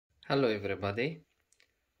Hello everybody,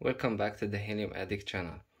 welcome back to the Helium Addict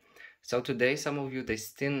channel. So today some of you they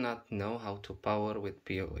still not know how to power with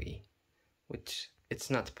PoE, which it's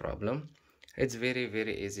not a problem. It's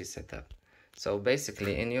very easy setup. So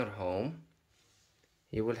basically in your home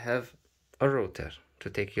you will have a router to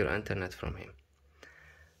take your internet from him,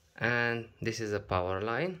 and this is a power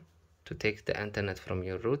line to take the internet from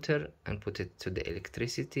your router and put it to the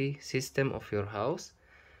electricity system of your house.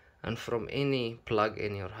 And from any plug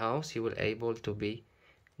in your house you will able to be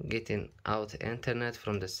getting out internet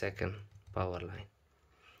from the second power line.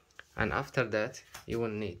 And after that you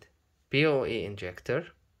will need PoE injector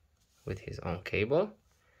with his own cable,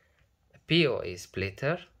 a PoE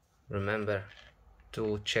splitter. Remember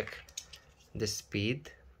to check the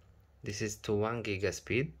speed. This is to 1 giga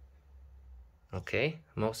speed. Okay,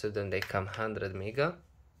 most of them they come 100 mega.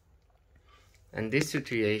 And this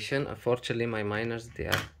situation, unfortunately my miners they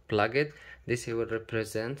are plugged. This will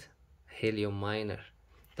represent Helium miner,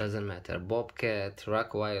 doesn't matter, Bobcat,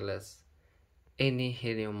 Rock Wireless, any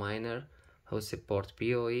Helium miner who support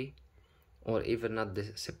PoE or even not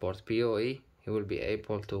support PoE, you will be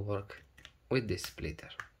able to work with this splitter.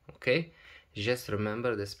 Okay, just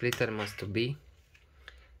remember the splitter must be,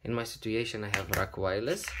 in my situation I have Rock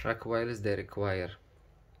Wireless. Rock Wireless they require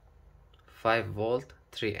 5 volt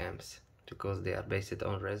 3 amps because they are based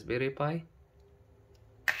on Raspberry Pi.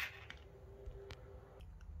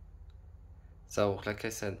 So like I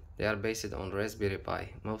said, they are based on Raspberry Pi.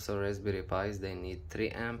 Most of Raspberry Pis they need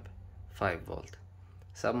 3 amp 5 volt.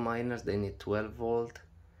 Some miners they need 12 volt.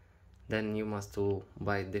 Then you must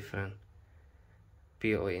buy different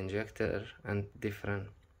PoE injector and different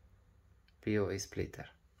PoE splitter.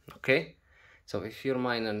 Okay, so if your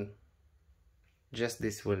miner just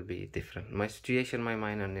this will be different. My situation, my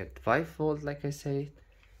miner need 5 volt like I said.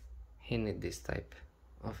 He need this type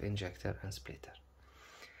of injector and splitter.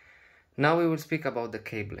 Now we will speak about the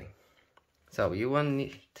cabling. So you will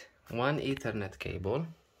need one Ethernet cable.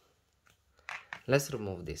 Let's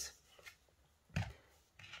remove this.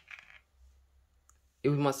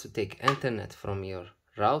 You must take internet from your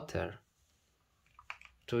router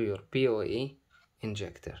to your PoE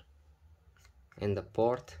injector in the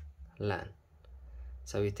port LAN.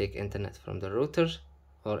 So you take internet from the router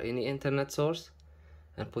or any internet source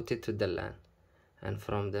and put it to the LAN, and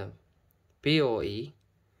from the PoE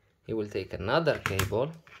you will take another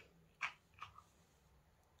cable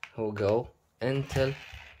who go until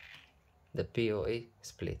the PoE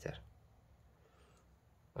splitter,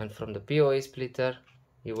 and from the PoE splitter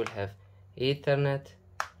you will have Ethernet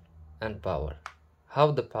and power.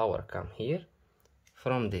 How the power come here?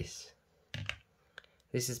 From this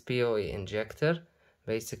is PoE injector.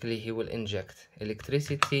 Basically he will inject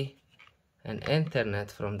electricity and internet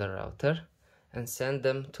from the router and send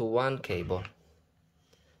them to one cable.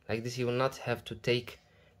 Like this, you will not have to take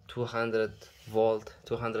 200 volt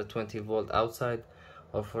 220 volt outside,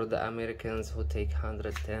 or for the Americans who take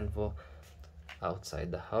 110 volt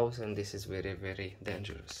outside the house, and this is very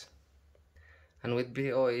dangerous. And with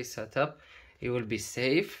PoE setup it will be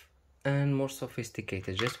safe and more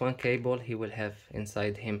sophisticated. Just one cable, he will have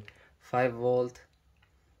inside him 5 volt,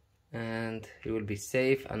 and it will be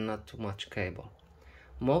safe and not too much cable.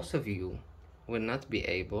 Most of you will not be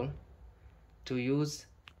able to use.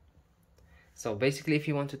 So basically if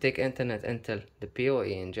you want to take internet until the PoE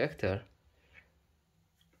injector,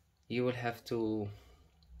 you will have to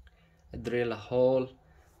drill a hole,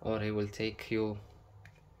 or it will take you,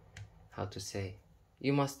 how to say,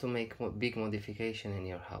 you must make big modification in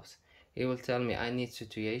your house. It will tell me I need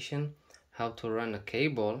situation how to run a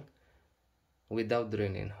cable without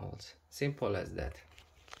drilling holes. Simple as that.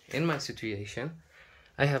 In my situation,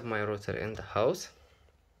 I have my router in the house.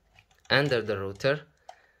 Under the router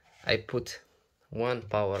I put one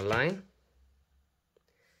power line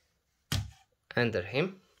under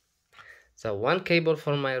him. So one cable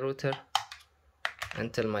from my router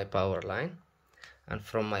until my power line, and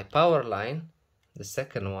from my power line the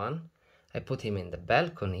second one I put him in the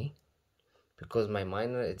balcony because my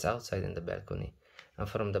miner it's outside in the balcony. And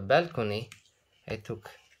from the balcony I took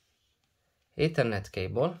Ethernet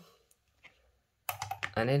cable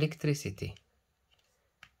and electricity,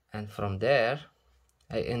 and from there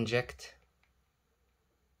I inject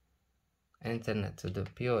internet to the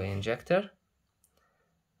PoE injector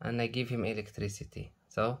and I give him electricity.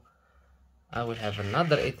 So I will have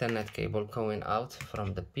another Ethernet cable going out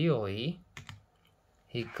from the PoE.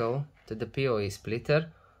 He go to the PoE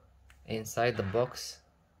splitter inside the box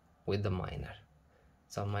with the miner.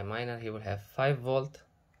 So my miner he will have 5 volt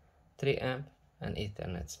 3 amp and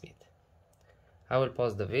Ethernet speed. I will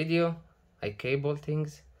pause the video, I cable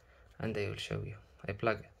things and I will show you. I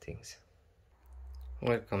plug things.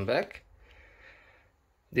 Welcome back.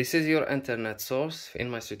 This is your internet source, in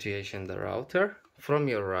my situation the router. From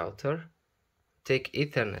your router, take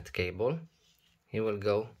Ethernet cable. He will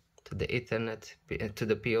go to the Ethernet, to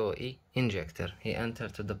the PoE injector. He enter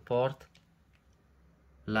to the port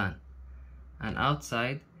LAN, and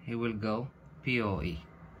outside he will go PoE.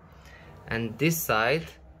 And this side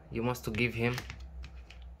you must to give him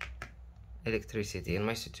electricity. In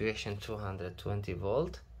my situation 220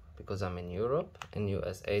 volt, because I'm in Europe. In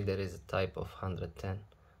USA there is a type of 110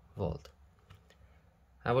 volt.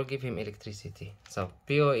 I will give him electricity. So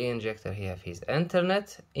PoE injector, he have his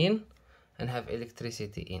internet in and have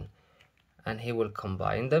electricity in, and he will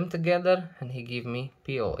combine them together and he give me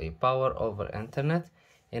PoE, power over internet,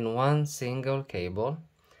 in one single cable.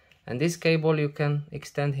 And this cable you can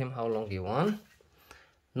extend him how long you want,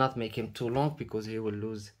 not make him too long because he will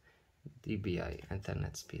lose dBi,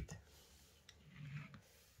 internet speed.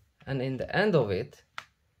 And in the end of it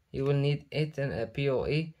you will need a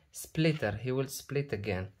PoE splitter. He will split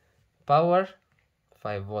again, power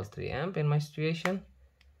 5 volt 3 amp in my situation,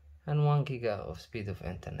 and 1 giga of speed of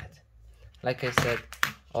internet. Like I said,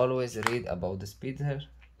 always read about the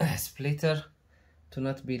splitter to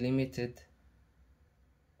not be limited.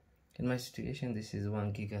 In my situation this is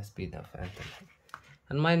 1 giga speed of internet.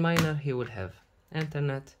 And my miner, he will have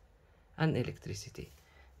internet and electricity.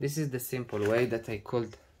 This is the simple way that I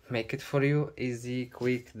could make it for you, easy,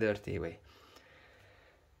 quick, dirty way.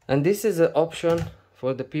 And this is an option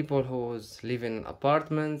for the people who live in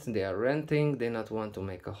apartments, they are renting, they not want to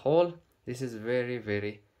make a hole. This is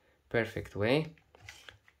very perfect way.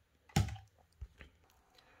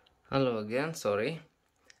 Hello again, sorry,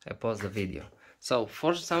 I paused the video. So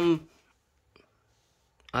for some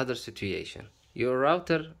other situation, your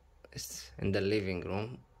router is in the living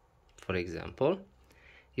room, for example.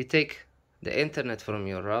 You take the internet from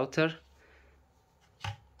your router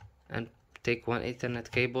and take one Ethernet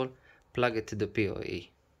cable, plug it to the PoE.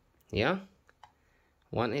 Yeah,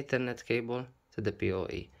 one Ethernet cable to the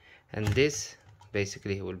PoE, and this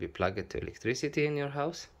basically will be plugged to electricity in your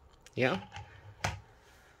house. Yeah,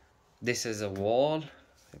 this is a wall,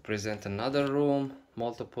 represent another room,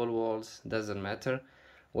 multiple walls, doesn't matter.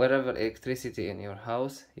 Wherever electricity in your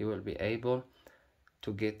house, you will be able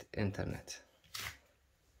to get internet.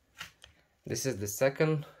 This is the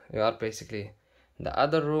second. You are basically in the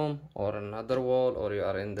other room or another wall, or you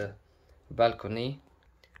are in the balcony.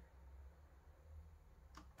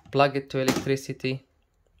 Plug it to electricity,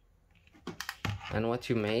 and what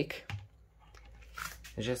you make,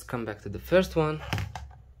 just come back to the first one,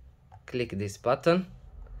 click this button,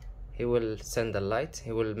 he will send a light,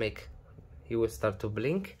 he will start to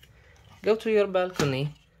blink. Go to your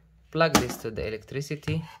balcony, plug this to the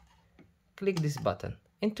electricity, click this button.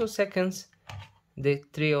 In 2 seconds the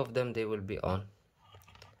 3 of them, they will be on.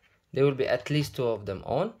 There will be at least 2 of them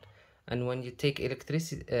on. And when you take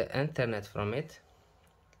electricity internet from it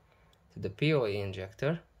to the PoE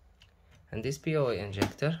injector, and this PoE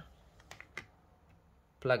injector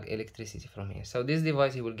plug electricity from here. So this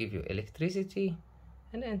device, he will give you electricity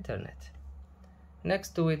and internet.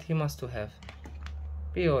 Next to it, he must to have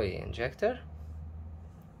PoE injector,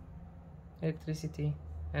 electricity,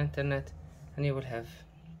 internet, and you will have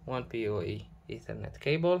one PoE Ethernet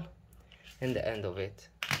cable, in the end of it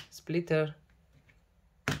splitter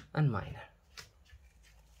and miner.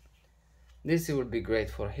 This will be great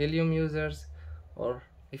for Helium users, or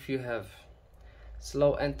if you have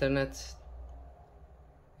slow internet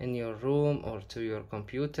in your room or to your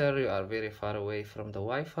computer, you are very far away from the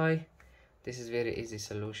Wi-Fi. This is very easy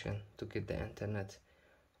solution to get the internet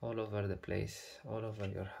all over the place, all over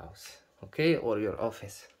your house, okay, or your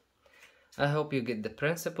office. I hope you get the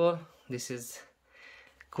principle. This is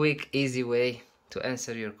quick, easy way to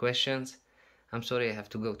answer your questions. I'm sorry I have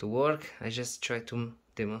to go to work. I just try to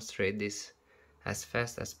demonstrate this as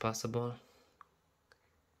fast as possible.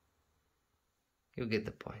 You get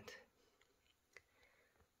the point.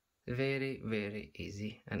 Very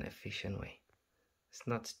easy and efficient way. It's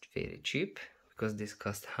not very cheap because this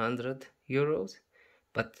costs 100 euros,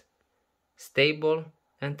 but stable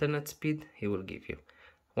internet speed he will give you.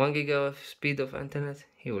 1 giga of speed of internet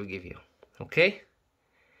he will give you. Okay?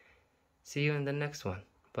 See you in the next one.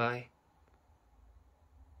 Bye.